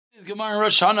Gemara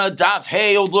Rosh Hashanah Daf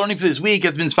Hey. Old learning for this week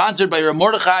has been sponsored by Rav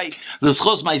Mordechai, the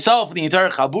Schos, myself, and the entire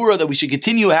Chabura, that we should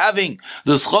continue having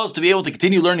the Schos to be able to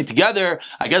continue learning together.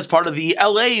 I guess part of the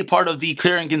LA, part of the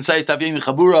clear and concise Daf Yomi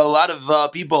Chabura. A lot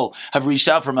of people have reached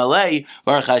out from LA,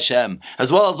 Baruch Hashem.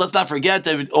 As well as, let's not forget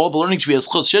that all the learning should be as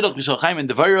Schos Shidduch, Mishal Chaim, and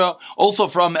Devira. Also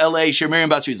from LA, Shir Miriam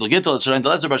Basri Zilgittel, Shirain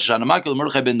Delezer, Bash Shana Makil,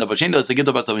 Mordechai ben Davashendel,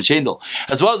 Zilgittel Bas Davashendel.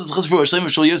 As well as the Schos for Shleim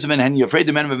of Shul Yosef and Henny, afraid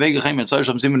the man of Vega Chaim and Sar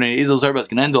Sham Simon and Ezel Zarbas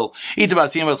Knendel.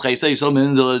 Itavas Yemas Chaisei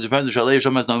Solomon Inzel Japan Shalei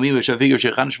Shamas Naomi with Shafiq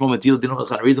Shekhan Shmo Matil Dinu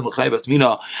Khan Rizam Chai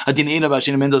Basmina Adin Ina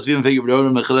Bashin Mendos Vim Figure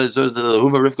Brodom Mechel Zos the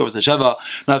Huva Rivka was the Sheva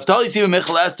Naftali Siva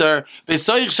Mechel Esther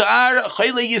Besoich Sha'ar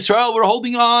Chayle Yisrael. We're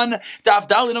holding on Daf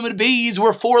Dalin Amid Beis.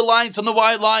 We're 4 lines from the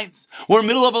wide lines. We're in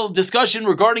the middle of a discussion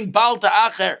regarding Baal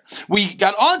Ta'acher. We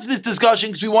got onto this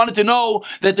discussion because we wanted to know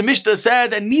that the Mishnah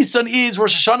said that Nisan is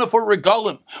Rosh Hashanah for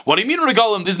Regalim. What do you mean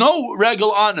Regalim? There's no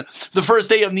regal on the first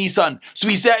day of Nisan. So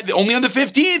we said only on the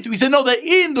 15th. We said no, that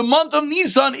in the month of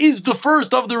Nisan is the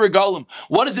first of the Regalim.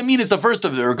 What does it mean it's the first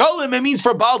of the Regalim? It means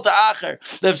for Baal Ta'acher.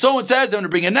 That if someone says I'm going to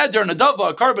bring a neder, and a dava,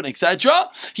 a carbon, etc.,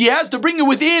 he has to bring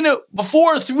it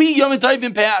before 3 Yom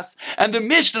Tovim pass. And the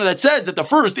Mishnah that says that the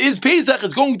first is Pesach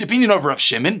is going to opinion of Rav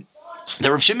Shimon.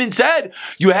 The Rav Shimon said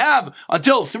you have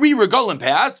until 3 regalim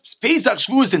pass, Pesach,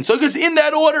 Shavuos, and Sukkot in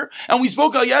that order. And we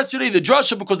spoke out yesterday the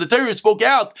drasha because the Torah spoke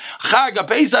out Chag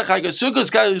Pesach, Chag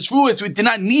Sukkot, Chag Shavuos. We did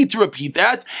not need to repeat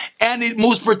that, and it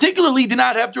most particularly did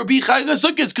not have to repeat Chag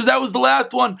Sukkot because that was the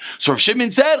last one. So Rav Shimon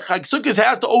said Chag Sukkot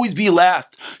has to always be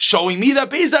last, showing me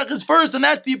that Pesach is first, and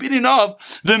that's the opinion of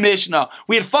the Mishnah.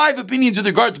 We had 5 opinions with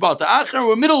regard to Baal Ta'acher.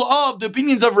 We're middle of the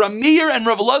opinions of Ramir and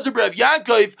Rav Elazar Rav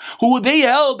Yaakov, who they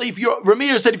held if you're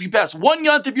Ramir said if you pass 1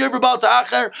 yontif you're ever Baal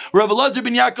Ta'acher. Rav Elazar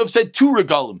ben Yaakov said 2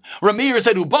 regalim. Ramir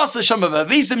said ubasa shama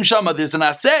vavesim shama. There's an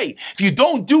asay. If you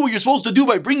don't do what you're supposed to do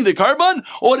by bringing the carbon,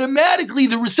 automatically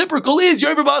the reciprocal is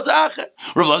you're ever Baal Ta'acher.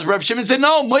 Rav Elazar Rav Shimon said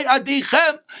no, moy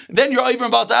adichem. Then you're ever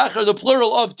Baal Ta'acher, the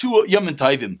plural of 2 Yom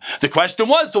Tovim. The question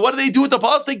was, so what do they do with the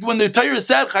pasuk when the Torah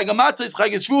said Chag HaMatzos,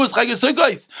 Chag HaShavuos, Chag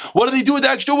HaSukkos? What do they do with the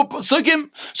extra sukkim?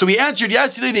 So we answered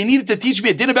yesterday they needed to teach me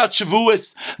a din about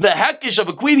Shavuos. The hekish of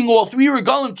equating all 3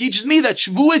 regalim teaches me that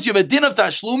Shavuos you have a din of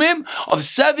tashlumim of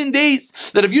 7 days.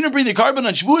 That if you don't bring the carbon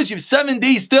on Shavuos, you have 7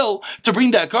 days still to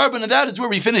bring that carbon, and that is where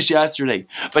we finished yesterday.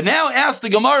 But now ask the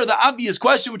Gemara the obvious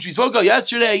question which we spoke about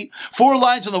yesterday. 4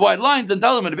 lines on the wide lines and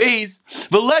tell them at the base.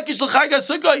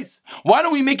 Why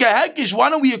don't we make a hekish? Why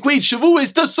don't we equate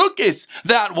Shavuos to Sukkos?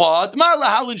 That what?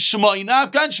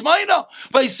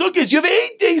 By Sukkos you have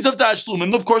 8 days of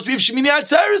tashlumim. Of course we have Shemini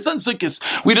Atzeres on Sukkos.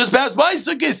 We just passed by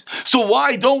Sukkos. So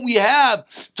why don't we have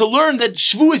to learn that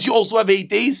Shavuos you also have 8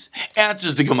 days?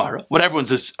 Answers the Gemara, what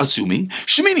everyone's assuming.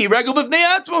 Shmini regal b'vnei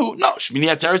atzmahu. No, Shmini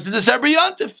Atzeres is a separate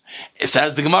yontif. It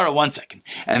says the Gemara, 1 second.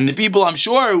 And the people I'm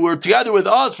sure who were together with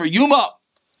us for Yuma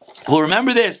will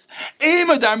remember this.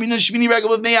 With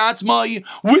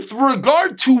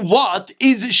regard to what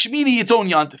is Shmini its own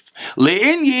yontif?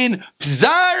 Le'inyin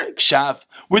pzar kshav.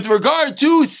 With regard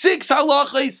to 6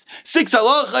 halachos,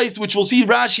 which we'll see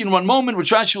Rashi in 1 moment,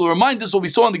 which Rashi will remind us what we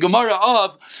saw in the Gemara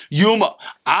of Yuma.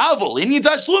 But with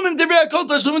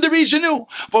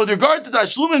regard to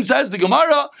tashlumim, says the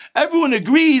Gemara, everyone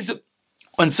agrees.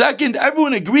 1 second,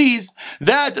 everyone agrees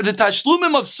that the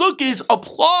tashlumim of Sukkot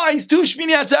applies to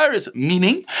Shmini Atzeres.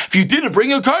 Meaning, if you didn't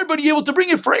bring a carbon, you're able to bring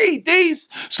it for 8 days.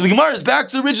 So the Gemara is back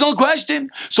to the original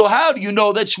question. So how do you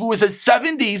know that Shavuos has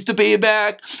 7 days to pay it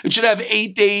back? It should have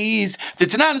 8 days. The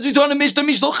Tanan, as we saw in the Mishnah,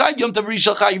 Mishnah Chag, Yom Tov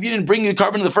Rishal Chag, if you didn't bring the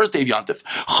carbon on the first day of Yom Tov.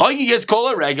 Chag gets kol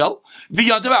a regal,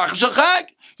 v'Yom Tov Achar Chag.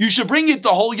 You should bring it the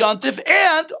whole yontif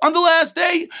and on the last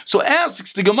day. So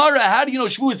asks the Gemara, how do you know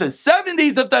Shavuos has 7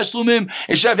 days of tashlumim?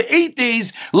 It should have 8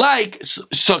 days like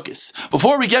Sukkos.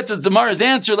 Before we get to the Gemara's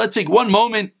answer, let's take 1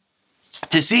 moment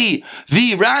to see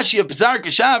the Rashi of Pizar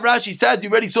Keshav. Rashi says, you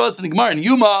already saw this in the Gemara in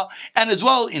Yuma, and as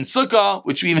well in Sukkah,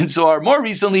 which we even saw more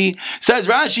recently, says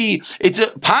Rashi, it's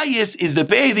a pious is the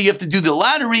pay that you have to do the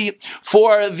lottery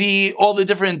for all the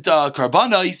different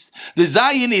karbanos. The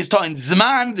Zayin is taught in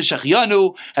Zman, the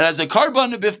Shechianu, and as a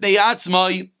karban bifnei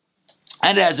atzmai,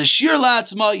 and it has a shir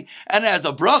latzmai, and it has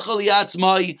a bracha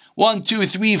liatzmai. 1, 2,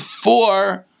 3,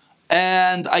 4,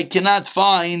 and I cannot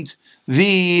find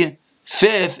the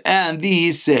 5th and the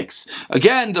 6th.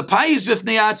 Again, the pious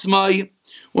b'fnei atzmai,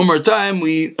 One more time,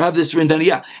 we have this written down.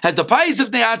 Yeah, has the pais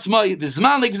of ne'atzmai, the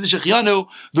zman like the shechianu,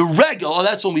 the regel. Oh,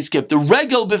 that's one we skipped. The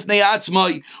regel b'fnei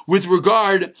atzmai, with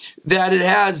regard that it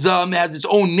has its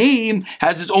own name,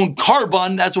 has its own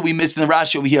carbon. That's what we missed in the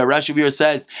Rashi over here. Rashi over here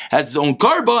says has its own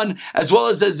carbon, as well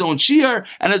as its own shear,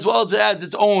 and as well as it has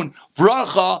its own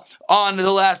bracha on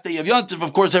the last day of Yontif.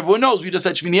 Of course, everyone knows we just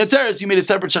had Shmini Atzeres. You made a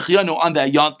separate shechianu on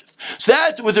that Yontif. So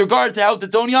that's with regard to how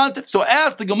it's own Yontif. So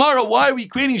ask the Gemara, why are we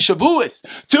creating Shavuos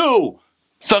to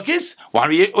Sukkot? Why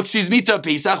do we, to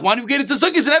Pesach? Why do we get it to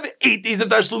Sukkot and have 8 days of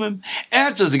Tashlumim?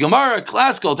 Answers the Gemara,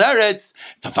 classical teretz,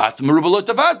 tafasta merubah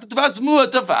tafasta, tafasta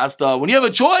muah tafasta. When you have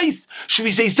a choice, should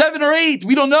we say 7 or 8?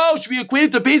 We don't know. Should we equate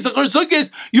it to Pesach or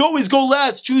Sukkot? You always go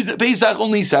last. Choose Pesach,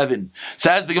 only 7.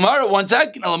 Says the Gemara, 1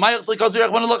 second. So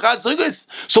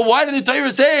why did the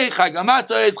Torah say Chag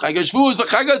HaMatzos, Chag HaShavuos,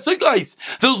 Chag HaSukkos?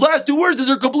 Those last 2 words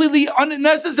are completely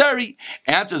unnecessary.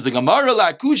 Answers the Gemara,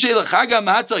 La Kushe Chag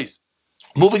HaMatzos.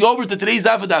 Moving over to today's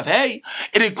daf hey,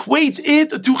 it equates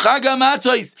it to Chag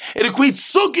HaMatzos. It equates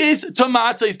Sukkos to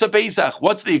Matzos to Pesach.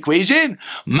 What's the equation?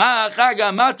 Ma Chag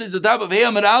HaMatzos, the top of Hey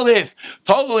Amid Aleph.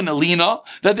 Tolu and Alina,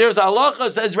 that there's halacha,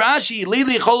 says Rashi,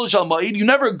 Leili Cholosh Al-Ma'id, you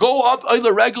never go up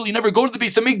Eiler Regel, you never go to the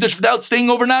Beis HaMikdash without staying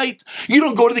overnight. You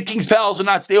don't go to the king's palace and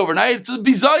not stay overnight. It's a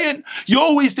bizayin. You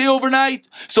always stay overnight.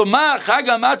 So Ma Chag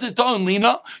HaMatzos Tolu and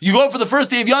Alina, you go for the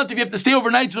first day of Yontif, you have to stay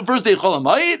overnight to the first day of Chol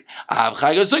HaMa'id.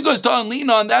 Chag HaSukkos Tolu and Alina,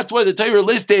 and that's why the Torah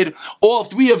listed all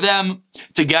 3 of them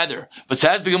together. But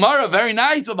says the Gemara, very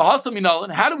nice, and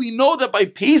how do we know that by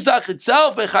Pesach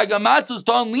itself, by Chag HaMatzos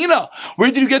Ton Lina? Where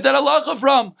did you get that halacha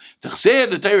from? The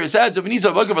Torah says, you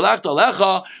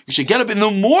should get up in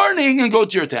the morning and go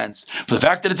to your tents. But the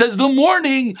fact that it says the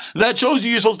morning, that shows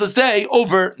you're supposed to stay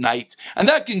overnight. And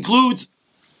that concludes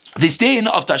this day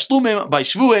of Tashlumim by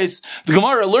Shavuos. The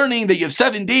Gemara learning that you have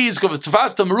 7 days. If you have a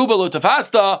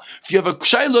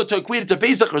shayla to equate it to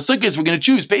Pesach or Sukkot, we're going to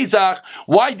choose Pesach.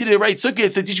 Why did it write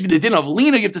Sukkot? To teach me the din of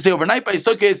Lina, you have to stay overnight by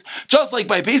Sukkot. Just like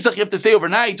by Pesach, you have to stay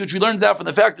overnight, which we learned that from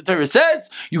the fact that Torah says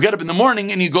you get up in the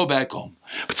morning and you go back home.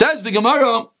 But says the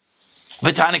Gemara,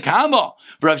 V'tanekama,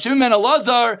 Rav Shimon ben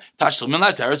Elazar, Tashlumim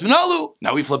Latzeres Minalu.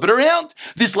 Now we flip it around.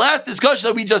 This last discussion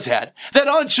that we just had, that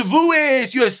on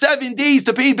Shavuos you have 7 days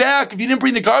to pay back. If you didn't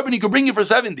bring the carbon, you could bring it for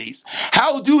 7 days.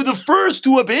 How do the first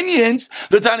 2 opinions,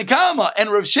 the Tanakama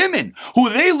and Rav Shimon, who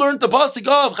they learned the pasuk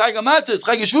of Chag HaMatzos,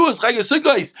 Chag HaShavuos, Chag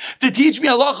HaSukkos, to teach me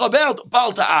halacha about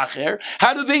Bal Ta'acher,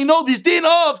 how do they know this din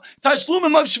of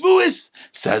Tashlumim of Shavuos?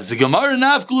 Says the Gemara,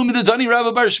 Nafkulum Midani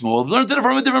Rabbi Bar Shmuel, learned it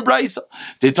from a different brayso.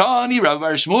 Ditani Rabbi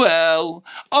Bar Shmuel,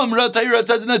 Amra Taira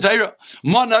says in the Taira,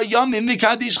 Mana Yamim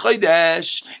Mikadish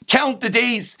Chaydesh. Count the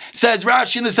days, says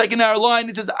Rashi in the second hour line.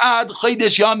 It says Ad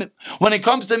Chaydesh Yamim. When it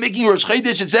comes to making Rosh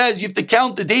Chaydesh, it says you have to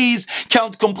count the days,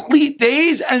 count complete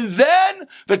days, and then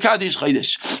Mikadish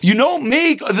Chaydesh. You don't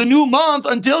make the new month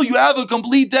until you have a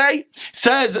complete day,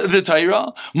 says the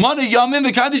Taira. Mana Yamim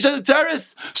Mikadish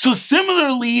Atzeres. So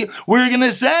similarly, we're going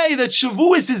to say that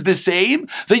Shavuos is the same,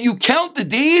 that you count the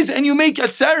days and you make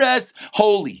Atzeres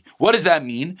holy. What does that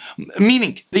mean?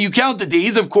 Meaning that you count the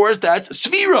days, of course, that's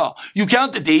Sfira. You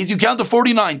count the days, you count the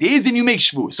 49 days, and you make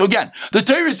Shavuos. So again, the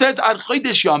Torah says, Ad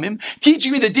Chodesh Yamim,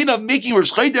 teaching me the din of making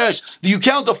Rosh Chodesh, that you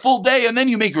count the full day and then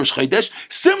you make Rosh Chodesh.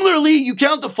 Similarly, you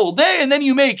count the full day and then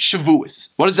you make Shavuos.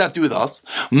 What does that have to do with us?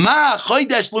 Ma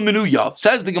Chodesh L'Minu Yav,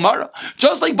 says the Gemara.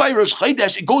 Just like by Rosh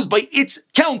Chodesh, it goes by its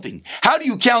counting. How do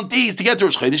you count days to get to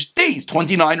Rosh Chodesh? Days,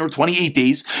 29 or 28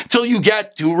 days, till you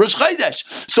get to Rosh Chodesh.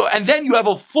 So, and then you have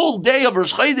a full day of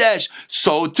Rosh Chodesh.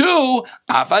 So too,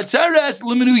 Afatzeres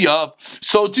L'Minu Yav.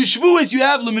 So to Shavuos, you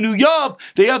have L'Minu Yav.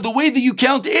 They have the way that you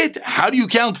count it. How do you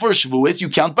count for Shavuos? You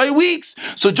count by weeks.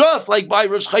 So just like by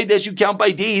Rosh Chodesh, you count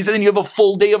by days, and then you have a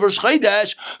full day of Rosh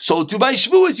Chodesh. So too by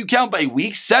Shavuos, you count by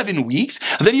weeks, 7 weeks,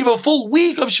 and then you have a full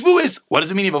week of Shavuos. What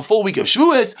does it mean you have a full week of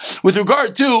Shavuos? With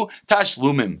regard to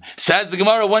Tashlumim. Says the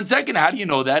Gemara, 1 second, how do you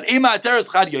know that?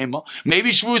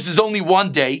 Maybe Shavuos is only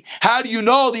 1 day. How do you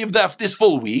know this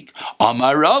full week? What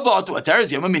are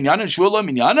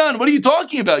you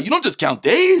talking about? You don't just count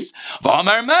days. You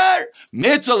got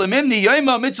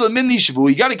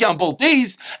to count both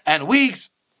days and weeks.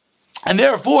 And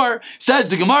therefore, says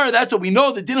the Gemara, that's what we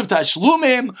know, the din of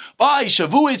Tashlumim by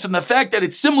Shavuos, from the fact that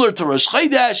it's similar to Rosh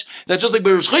Chodesh, that just like by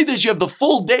Rosh Chodesh, you have the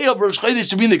full day of Rosh Chodesh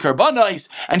to bring the Karbanos,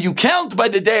 and you count by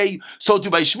the day, so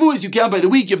to by Shavuos, you count by the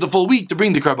week, you have the full week to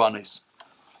bring the Karbanos.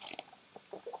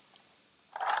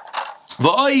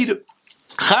 V'oid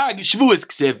Chag Shavuos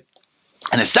Ksiv.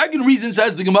 And the second reason,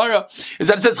 says the Gemara, is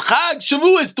that it says Chag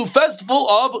Shavuos, to festival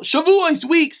of Shavuos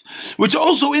weeks, which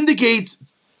also indicates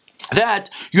that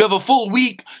you have a full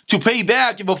week to pay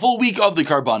back, you have a full week of the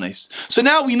karbanis. So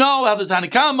now we know how the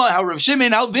Tanakama, how Rav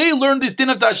Shimon, how they learned this din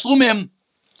of Tashlumim.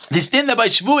 This din that by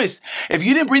Shavuos, if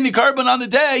you didn't bring the carbon on the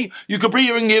day, you could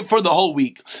bring it for the whole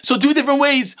week. So two different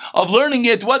ways of learning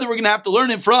it, whether we're going to have to learn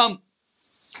it from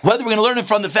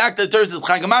the fact that there's this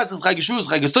Chag HaMatzos, Chag HaShavuos,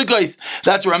 Chag HaSukkos,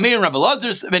 that's where Rameir and Rav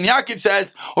Elazar ben Yaakov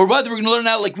says, or whether we're going to learn it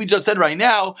out like we just said right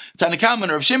now, Tanakam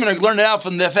and Rav Shimon are going to learn it out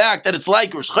from the fact that it's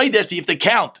like Rosh Chodesh, so you have to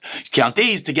count. You count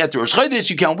days to get to Rosh Chodesh,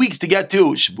 you count weeks to get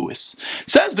to Shavuos.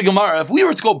 Says the Gemara, if we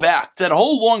were to go back to that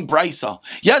whole long brisa,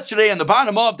 yesterday on the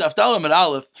bottom of Daf Dalet and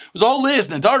Aleph, was a whole list,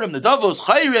 Nedarim, Nedavos,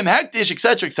 Chayrim, Hektish,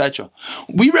 etc., etc.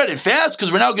 We read it fast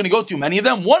because we're now going to go through many of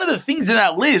them. One of the things in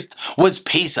that list was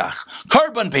Pesach,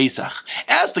 Karban Pesach.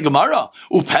 Ask the Gemara,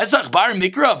 Pesach bar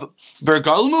Mikrav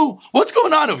Bergalmu? What's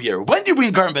going on over here? When do you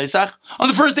bring Karban Pesach? On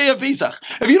the first day of Pesach.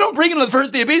 If you don't bring it on the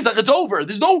first day of Pesach, it's over.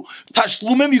 There's no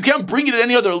Tashlumim. You can't bring it at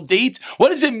any other date. What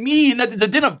does it mean that there's a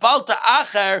din of Balta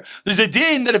Acher? There's a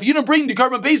din that if you don't bring the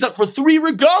Karban Pesach for 3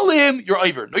 regalim, you're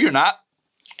over. No, you're not.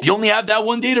 You only have that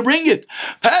one day to bring it.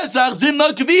 Pesach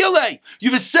Zimna Kaviyale.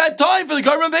 You have a set time for the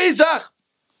Karban Pesach.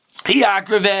 If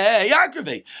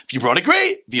you brought it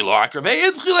great. If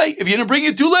you didn't bring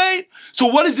it too late. So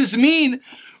what does this mean?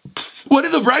 What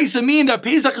did the Brisa mean that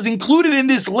Pesach is included in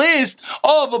this list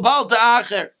of Baal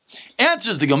Ta'acher?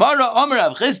 Answers the Gemara, Amar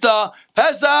Rav Chisda,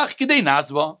 Pesach Kedei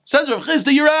Nazba. Says Rav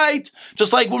Chisda, you're right.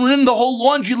 Just like when we're in the whole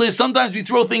laundry list, sometimes we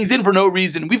throw things in for no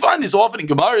reason. We find this often in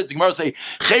Gemara. The Gemara say,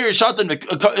 Cheresh Katan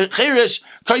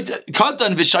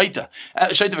V'Shaita.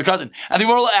 Shaita V'Katan. And the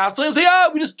Gemara will ask, and say,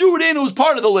 we just threw it in, it was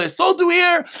part of the list. So do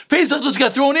here. Pesach just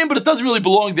got thrown in, but it doesn't really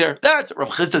belong there. That's Rav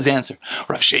Chisda's answer.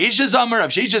 Rav Sheisha's Amar, Rav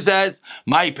Sheisha says,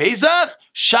 My Pesach,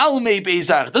 Shalmei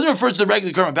Pesach. It doesn't refer to the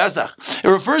regular Karban Pesach. It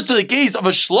refers to the case of a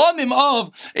Shlomim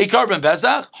of a Karban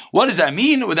Pesach. What does that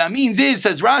mean? What that means is,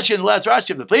 says Rashi in the last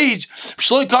Rashi of the page,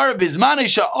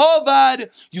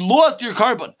 you lost your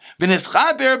carbon,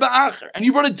 and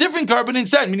you brought a different carbon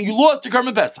instead, meaning you lost your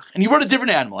Karban Pesach, and you brought a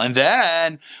different animal, and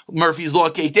then Murphy's Law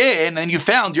kicked in, and you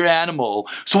found your animal.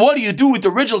 So what do you do with the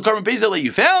original Karban Pesach that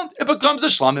you found? It becomes a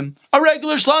Shlomim, a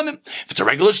regular Shlomim. If it's a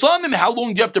regular Shlomim, how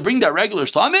long do you have to bring that regular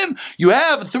Shlomim? You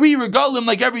have 3 regalim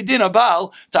like every din of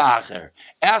Baal Ta'acher.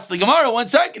 Ask the Gemara 1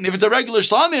 second. If it's a regular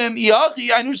shlamim,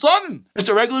 I knew shlamim. It's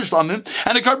a regular shlamim,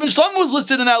 and a carbon shlamim was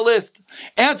listed in that list.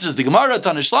 Answers the Gemara: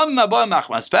 Tana shlamim abba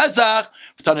machmas pesach,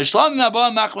 Tana shlamim abba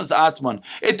machmas atzman.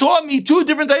 It taught me 2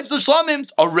 different types of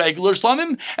shlamims: a regular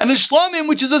shlamim and a shlamim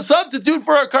which is a substitute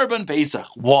for a carbon pesach.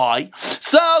 Why?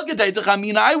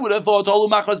 I would have thought tolu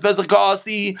machmas pesach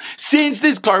kasi. Since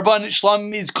this carbon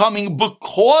shlamim is coming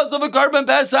because of a carbon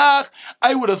pesach,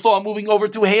 I would have thought moving over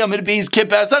to heyamid beis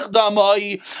kipesach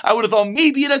damai. I would have thought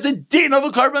maybe it has a din of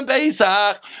a Karban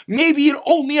Pesach. Maybe it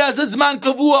only has a Zman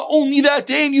Kavua, only that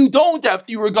day, and you don't have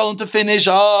to regalim to finish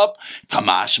up.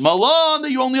 Kamash Malan,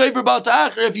 that you're only over about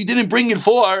Ta'acher if you didn't bring it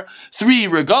for 3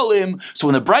 regalim. So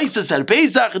when the Brisa said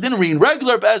Pesach, it didn't mean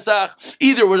regular Pesach.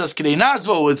 Either we're just Kedei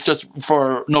Nazvo, it's just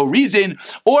for no reason,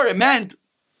 or it meant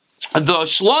the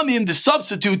shlamim, the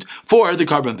substitute for the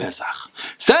Karban Pesach.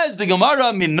 Says the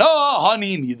Gemara, Minna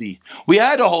Hani Mili. We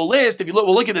had a whole list. If you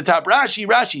look at the top Rashi,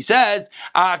 Rashi says,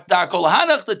 we had that whole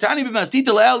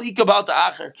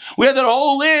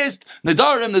list,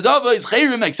 Nedarim, Nedavos,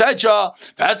 Chayrim, etc.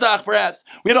 Pesach, perhaps.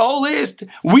 We had a whole list.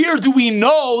 Where do we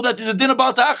know that there's a din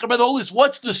about Ta'acher by the whole list?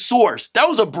 What's the source? That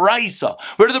was a Brisa.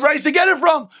 Where did the Brisa get it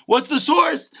from? What's the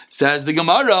source? Says the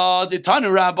Gemara, the Tanu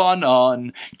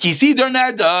Rabbanon, Kisidar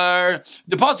Nedar.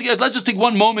 The pasuk. Let's just take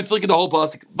one moment to look at the whole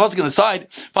pasuk. Pasuk on the side.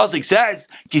 Pasuk says,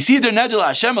 "Kisidar neder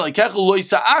Hashem lekecha lo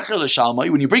yisaacher l'shalmai."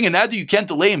 When you bring a neder, you can't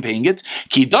delay in paying it.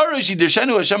 Ki darash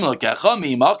yidershenu Hashem lekecha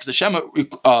mi'imach. Because Hashem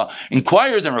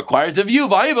inquires and requires of you.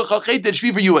 V'hayavach chet that should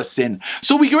be for you a sin.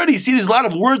 So we can already see there's a lot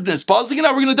of words in this pasuk, and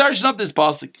now we're going to darshan up this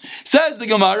pasuk. Says the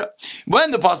Gemara,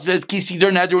 when the pasuk says Kisidar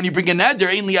neder, when you bring a neder,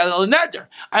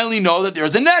 I only know that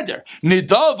there's a neder.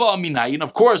 Nedava minayin.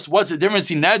 Of course, what's the difference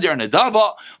in neder and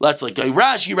nedava? That's like a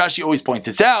Rashi. Rashi always points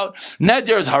this out.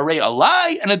 Neder is Harei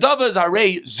Alai, and Nedava is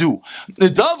Harei Zu.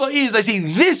 Nedava is, I say,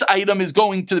 this item is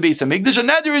going to the Beis Hamikdash, and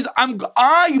Neder is, I'm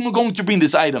going to bring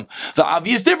this item. The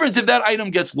obvious difference if that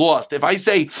item gets lost. If I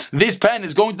say, this pen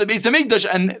is going to the Beis Hamikdash,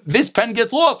 and this pen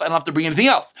gets lost, I don't have to bring anything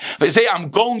else. If I say,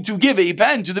 I'm going to give a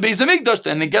pen to the Beis Hamikdash,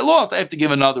 and it get lost, I have to give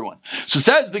another one. So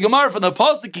says the Gemara from the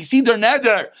Pasuk, Kisidar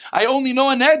Neder, I only know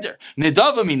a Neder.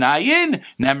 Nedava minayin,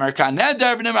 Nemer ka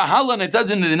Neder, Nemer halan, it says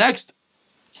in the next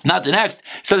Not the next.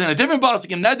 It says in a different pasuk,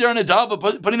 neder and nedava,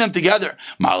 putting them together.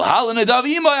 Malhal and nedava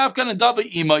imay, afkan nedava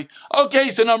imay.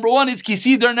 Okay, so number one is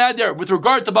kisider neder. With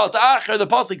regard to Baal Ta'acher, the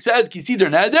pasuk says kisider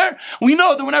neder. We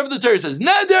know that whenever the Torah says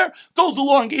neder, goes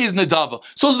along is nedava.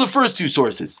 So those are the first two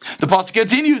sources. The pasuk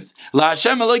continues, La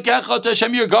Hashem Elokecha, to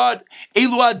Hashem your God,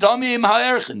 Elu adamim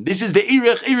ha'erchen. This is the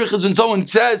irich. Irich is when someone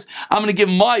says, I'm going to give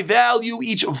my value.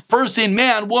 Each person,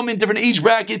 man, woman, different age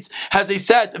brackets has a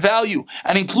set value,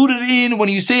 and included in when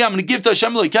you say I'm going to give to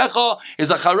Hashem Elokecha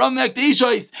is a charam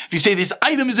mekdeishos. If you say this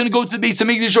item is going to go to the base of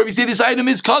Mikdash, or if you say this item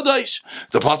is kadosh,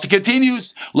 the pasuk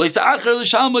continues. Lo yisa'acher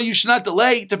l'shalma, you should not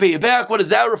delay to pay it back. What does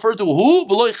that refer to? Who?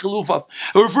 V'lo yichelufav.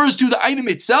 It refers to the item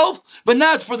itself, but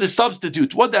not for the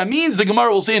substitute. What that means, the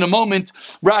Gemara will say in a moment.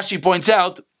 Rashi points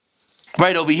out.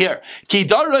 Right over here. The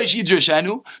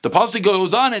pasuk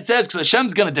goes on and says, because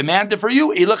Hashem's going to demand it for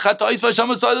you. These are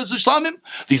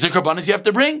karbanos you have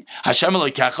to bring. Hashem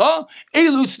Elokecha,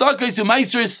 elu tzedakah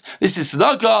u'maisers. This is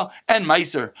tzedakah and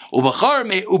meiser. The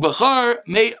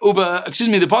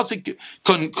pasuk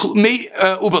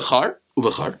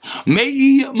ubachar.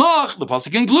 Mei mach, the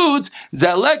pasuk concludes,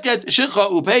 Zaleket Shikha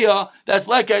Upeya, that's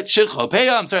Leket Shikha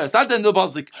Upeya. I'm sorry, that's not the end of the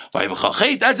pasuk. Vayibacha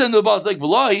Chet, that's the end of the pasuk.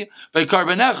 V'loi,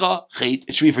 Vaykarbanecha Chet.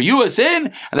 It should be for you a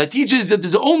sin, and that teaches that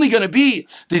there's only going to be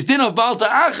this din of Baal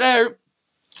Ta'acher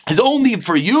is only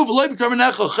for you,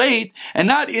 and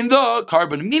not in the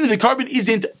carbon. Meaning the carbon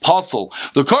isn't possible.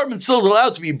 The carbon still is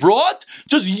allowed to be brought,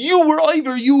 just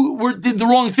did the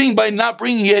wrong thing by not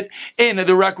bringing it in at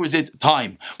the requisite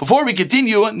time. Before we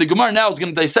continue, the Gemara now is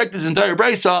going to dissect this entire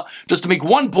brisa, just to make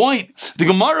one point. The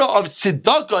Gemara of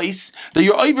Tzedakah, that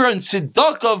you're over in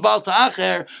Tzedakah of Baal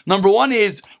Ta'acher, number one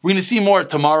is, we're going to see more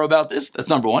tomorrow about this, that's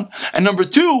number one. And number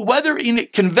two, whether in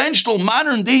conventional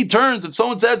modern day terms, if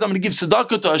someone says, I'm going to give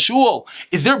Tzedakah to a shul,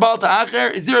 is there Baal Ta'acher?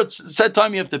 Is there a set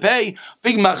time you have to pay?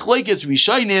 Big machlekes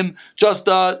rishaynim, just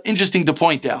interesting to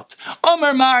point out.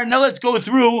 Amar Mar, now let's go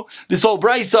through this whole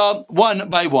brisa one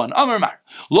by one. Amar Mar,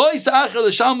 Lo yisa'acher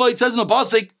l'shalma, it says in the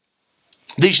pasuk,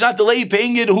 they should not delay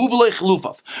paying it.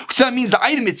 Which that means the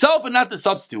item itself and not the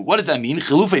substitute. What does that mean? If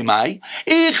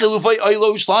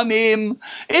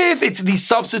it's the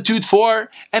substitute for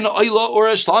an oila or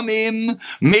a shlamim,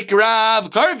 mikrav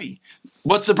karvi.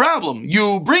 What's the problem?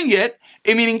 You bring it,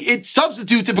 meaning it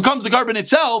substitutes, it becomes the carbon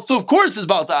itself, so of course it's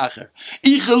Baal Ta'acher.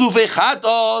 If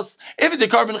it's a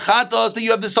carbon chatos, then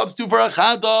you have the substitute for a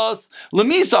chatos,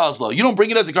 lemisazlo. You don't bring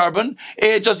it as a carbon,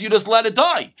 you just let it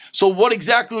die. So what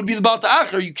exactly would be the Baal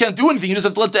Ta'acher? You can't do anything, you just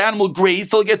have to let the animal graze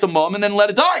till it gets a mum and then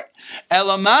let it die.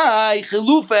 Elamai,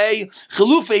 chilufei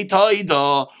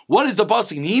taida. What does the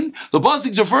pasuk mean? The pasuk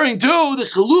is referring to the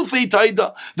chilufei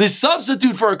taida, the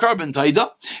substitute for a carbon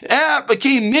taida,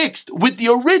 became mixed with the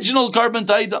original carbon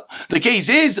taida. The case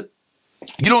is,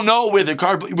 you don't know where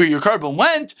your carbon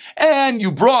went, and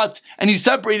you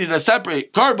separated a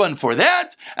separate carbon for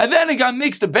that, and then it got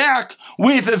mixed back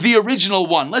with the original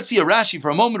one. Let's see a Rashi for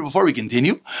a moment before we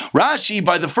continue. Rashi,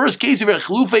 by the first case of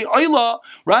Chelufei Oila,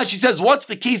 Rashi says, what's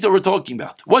the case that we're talking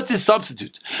about? What's his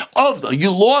substitute? You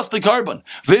lost the carbon,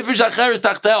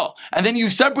 and then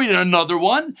you separated another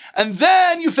one, and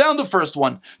then you found the first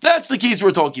one. That's the case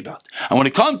we're talking about. And when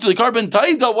it comes to the carbon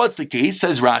taida, what's the case?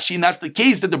 Says Rashi, and that's the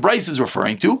case that the Bryce is referring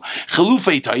to.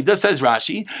 Chelufei taida, says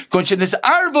Rashi,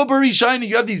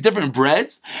 you have these different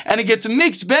breads, and it gets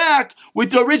mixed back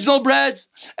with the original breads.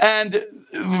 And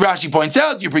Rashi points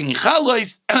out, you're bringing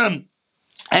chalois,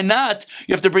 and not,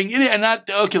 you have to bring in it, and not,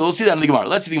 okay, we'll see that in the Gemara.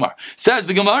 Let's see the Gemara. Says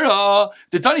the Gemara,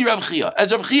 the Tani Rav Chia,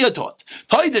 as Rav Chia taught,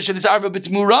 Taida shen is arba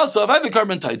b'tmurasa, if I have a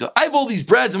carbon taida, I have all these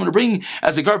breads I'm going to bring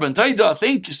as a carbon taida, a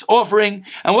thanks offering,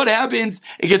 and what happens,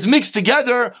 it gets mixed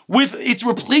together with its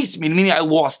replacement, meaning I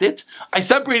lost it, I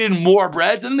separated more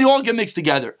breads, and they all get mixed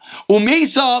together.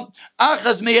 Umeisa,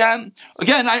 achas me'an,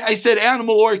 again, I said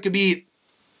animal, or it could be,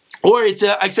 or it's,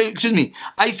 I said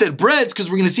breads, because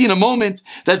we're going to see in a moment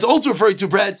that's also referring to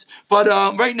breads, but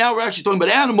right now we're actually talking about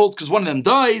animals, because one of them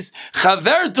dies.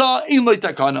 Chaverta in lo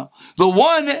takana.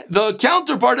 The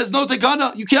counterpart has no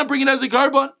takana. You can't bring it as a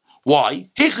carbon. Why?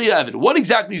 What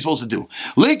exactly are you supposed to do?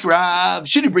 Likrav,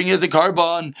 should you bring it as a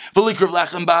carbon? V'likrav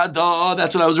lechem ba'ada,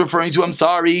 that's what I was referring to, I'm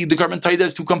sorry. The carbon taida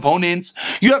has two components.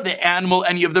 You have the animal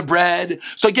and you have the bread.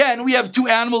 So again, we have two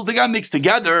animals that got mixed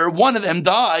together. One of them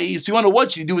dies, so you wonder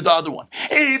what you do with the other one.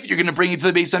 If you're going to bring it to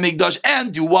the base of Mikdash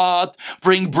and do what?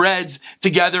 Bring breads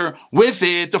together with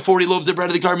it, the 40 loaves of bread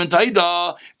of the carbon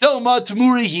taida. Delma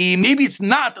t'murihi, maybe it's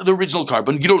not the original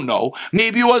carbon, you don't know.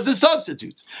 Maybe it was the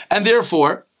substitute. And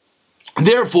therefore,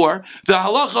 Therefore, the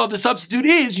halacha of the substitute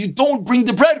is you don't bring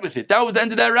the bread with it. That was the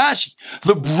end of that Rashi.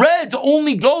 The bread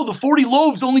only go, the 40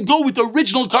 loaves only go with the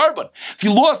original carbon. If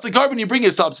you lost the carbon, you bring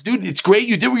a substitute. It's great,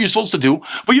 you did what you're supposed to do,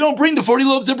 but you don't bring the 40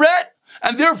 loaves of bread.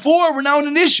 And therefore, we're now in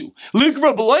an issue. Bring it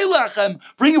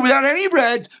without any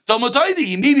bread.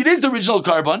 Maybe it is the original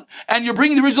carbon, and you're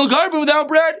bringing the original carbon without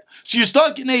bread. So you're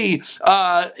stuck in a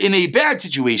bad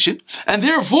situation, and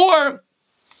therefore,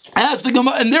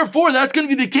 and therefore, that's going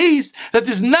to be the case that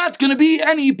there's not going to be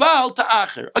any Baal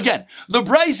Ta'acher. Again, the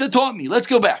Brisa taught me. Let's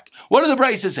go back. What did the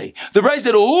Brisa say? The Brisa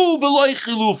said, "Oh, v'loy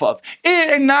chilufav,"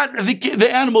 and not the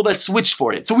animal that switched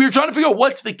for it. So we were trying to figure out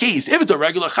what's the case. If it's a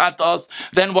regular chatas,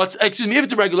 then if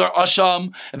it's a regular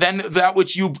asham, then that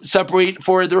which you separate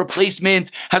for the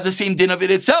replacement has the same din of it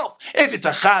itself. If it's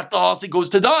a chatas, it goes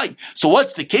to die. So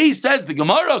what's the case? Says the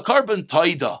Gemara, carbon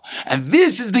taida, and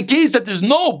this is the case that there's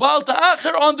no Baal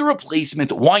Ta'acher on the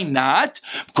replacement. Why not?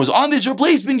 Because on this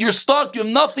replacement, you're stuck, you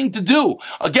have nothing to do.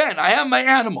 Again, I have my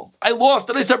animal. I lost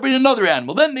it, I separated another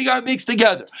animal. Then they got mixed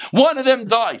together. One of them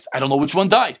dies. I don't know which one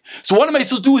died. So what am I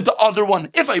supposed to do with the other one?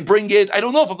 If I bring it, I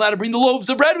don't know if I'm allowed to bring the loaves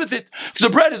of bread with it. Because the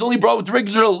bread is only brought with the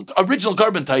original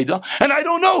carbon taida. And I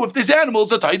don't know if this animal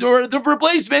is a taida or the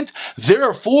replacement.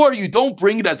 Therefore, you don't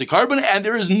bring it as a carbon, and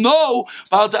there is no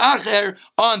Baal Ta'acher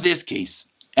on this case.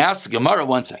 Ask the Gemara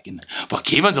 1 second.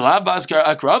 Based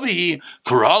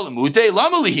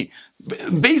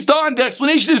on the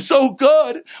explanation is so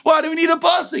good, why do we need a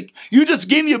pasuk? You just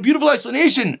gave me a beautiful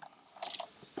explanation.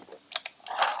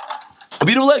 A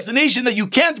beautiful explanation that you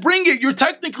can't bring it. You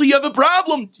have a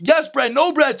problem. Yes, bread,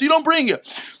 no bread, so you don't bring it.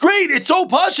 Great, it's so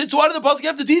pashut. So why did the pasuk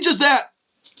have to teach us that?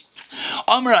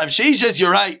 Amar Rav Sheshes,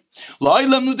 you're right.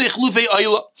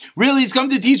 Really, he's come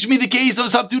to teach me the case of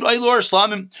substitute Ayla or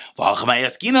Shlamim.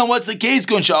 What's the case?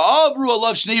 2 Yom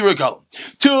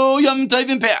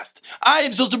Tovim passed. I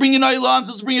am supposed to bring an Ayla, I'm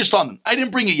supposed to bring a Shlamim. I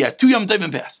didn't bring it yet. 2 Yom Tovim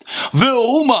passed.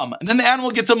 And then the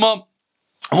animal gets a mum.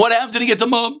 What happens when he gets a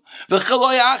mum? So I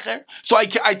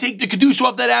take the kedusha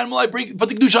off that animal, put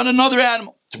the kedusha on another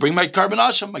animal to bring my carbon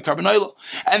asham, my carbon oil.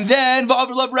 And then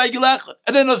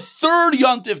a third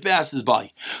yontif passes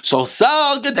by. So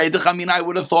I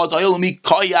would have thought,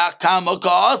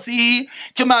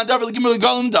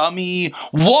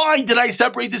 why did I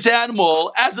separate this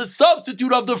animal as a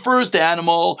substitute of the first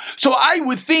animal? So I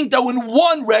would think that when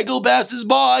one regal passes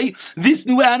by, this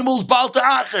new animal's Baal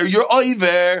Ta'acher, you're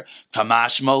oiver.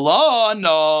 Kamash Malan,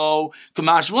 no.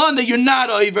 Kamash Malan, that you're not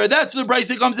oiver. That's what the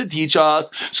Brisa comes to teach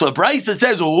us. So the Brisa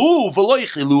says,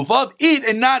 it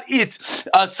and not its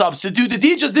substitute to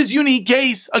teach us this unique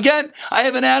case. Again, I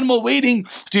have an animal waiting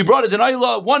to be brought as an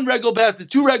ayla. 1 regal pass,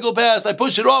 2 regal pass. I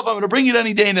push it off. I'm going to bring it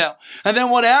any day now. And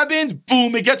then what happens?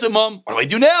 Boom! It gets a mum. What do I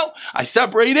do now? I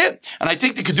separate it and I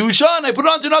take the kedusha and I put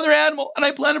it onto another animal. And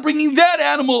I plan on bringing that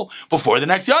animal before the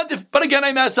next yontif. But again,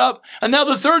 I mess up. And now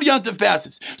the third yontif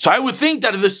passes. So I would think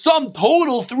that the sum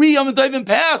total 3 yom tovim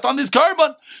passed on this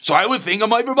carbon. So I would think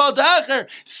I'm over Baal Ta'acher.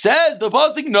 Says the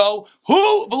pasuk, no.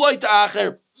 Who v'loy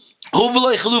ta'acher? Who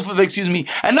v'loy chalufav? Excuse me,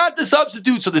 and not the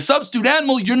substitute. So the substitute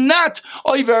animal, you're not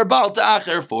over Baal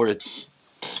Ta'acher for it.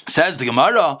 Says the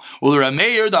Gemara. 1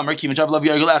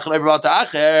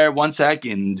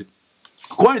 second.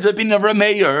 According to the opinion of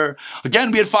Rameir,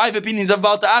 again we had 5 opinions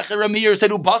about the Acher. Rameir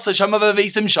said Ubasa Shama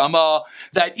Vaveisim Shama,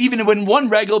 that even when one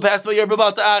regal passed by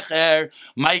about the Acher,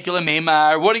 Michael and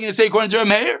Meimar. What are you going to say according to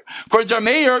Rameir? According to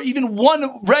Rameir, even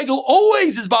one regal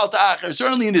always is about the Acher.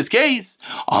 Certainly in this case,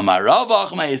 within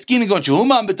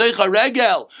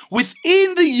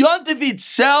the yontif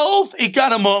itself, it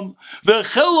got a mum.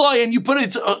 And you put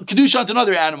it kedusha onto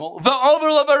another animal.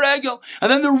 And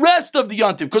then the rest of the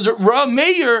yontif, because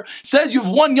Rameir says you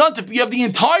have one yontif, you have the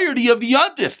entirety of the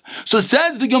yontif. So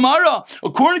says the Gemara,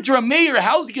 according to Rameir,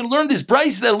 how's he going to learn this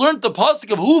Brisa that learned the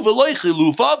pasuk of Hu v'loy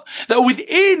chilufav, that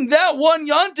within that one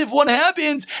yontif, what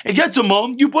happens? It gets a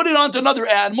mum, you put it onto another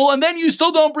animal, and then you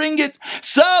still don't bring it.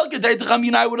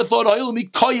 I would have thought the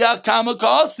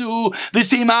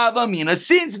same avamina.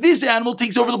 Since this animal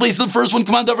takes over the place of the first one,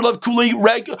 command over love kulei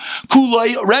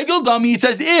regel dummy. It's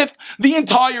as if the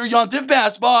entire yontif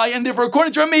passed by, and therefore,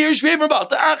 according to Rameir, Shveim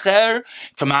about the acher.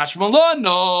 Kamash Malan,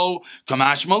 no.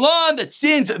 Kamash Malan, that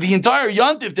since the entire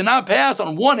yontif did not pass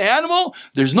on one animal,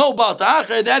 there's no Baal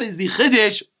Ta'acher. That is the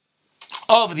chiddush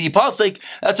of the pasuk.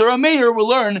 That's a Rameir will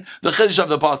learn the chiddush of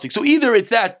the pasuk. So either it's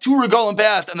that 2 regalim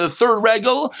passed and the 3rd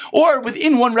regal, or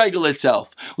within 1 regal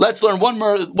itself. Let's learn one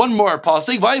more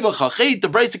pasuk. The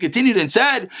Brisa continued and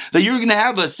said that you're going to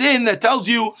have a sin that tells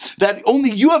you that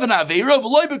only you have an aveira,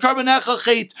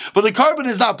 but the carbon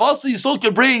is not possible. You still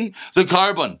could bring the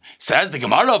carbon. Says the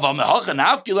Gemara of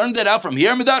Amehach. You learned that out from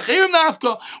here. We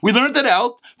learned that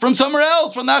out from somewhere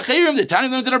else, from the Achirim. The Tanya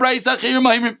learned in the Brisa.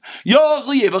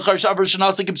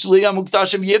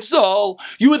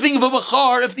 You would think of a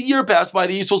bachar if the year passed by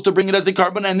that you're supposed to bring it as a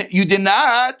carbon and you did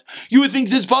not. You would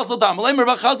think it's possible. How long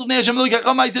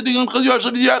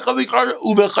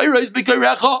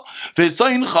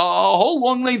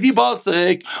length the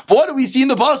pasuk? But what do we see in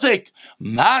the pasuk?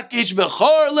 Makish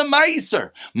bechor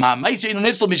lemaiser. Ma maiser inu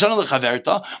nifsel mishana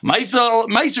lechaverta.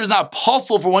 Maiser is not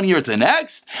possible for 1 year to the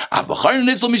next. Av bechor inu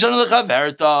nifsel mishana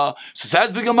lechaverta. So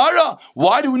says the Gemara,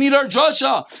 why do we need our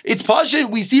drasha? It's pashut.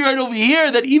 We see right over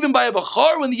here that even by a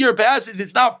bechor, when the year passes,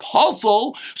 it's not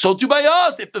possible. So too by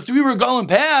us, if the 3 regalim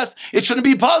pass, it shouldn't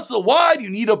be possible. Why do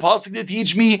you need a pasuk to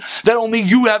teach me that only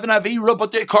you have an aveira,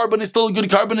 but the carbon is still a good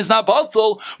carbon? Is not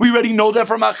possible. We already know that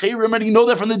from Achirim. We already know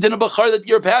that from the din of bechor that the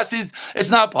year passes. It's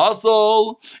not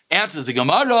possible. Answers the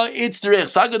Gemara. It's terech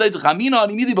sagadai t'chamina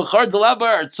animili bechor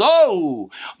delavar. So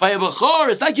by a bechor,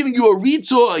 it's not giving you a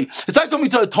ritzoy. It's not coming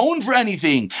to atone for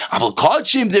anything. Aval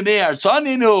kachim demeir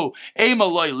tzaninu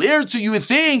emaloi lir. So you would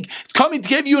think it's coming to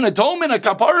give you an atonement, a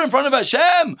kapara in front of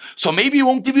Hashem. So maybe it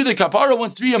won't give you the kapara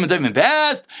once 3 Yom Tovim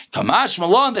passed. Kamash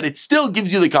malan that it still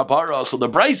gives you the kapara. So the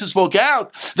Brisa spoke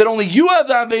out that only you have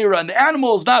the aveira and the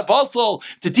animal is not possible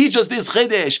to teach us this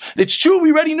chiddush. It's true.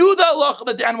 We already knew that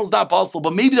that the animal is not possible,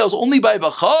 but maybe that was only by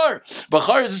bachar.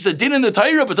 Bachar is just a din in the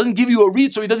Torah, but doesn't give you a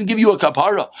reed, so it doesn't give you a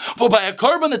kapara. But by a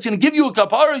carbon that's going to give you a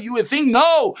kapara, you would think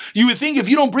no. You would think if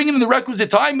you don't bring it in the requisite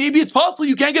time, maybe it's possible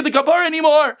you can't get the kapara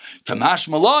anymore. Kamash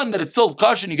malan that it's still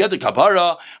kosher and you get the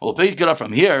kapara. We'll pick it up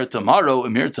from here tomorrow.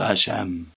 Emir to Hashem.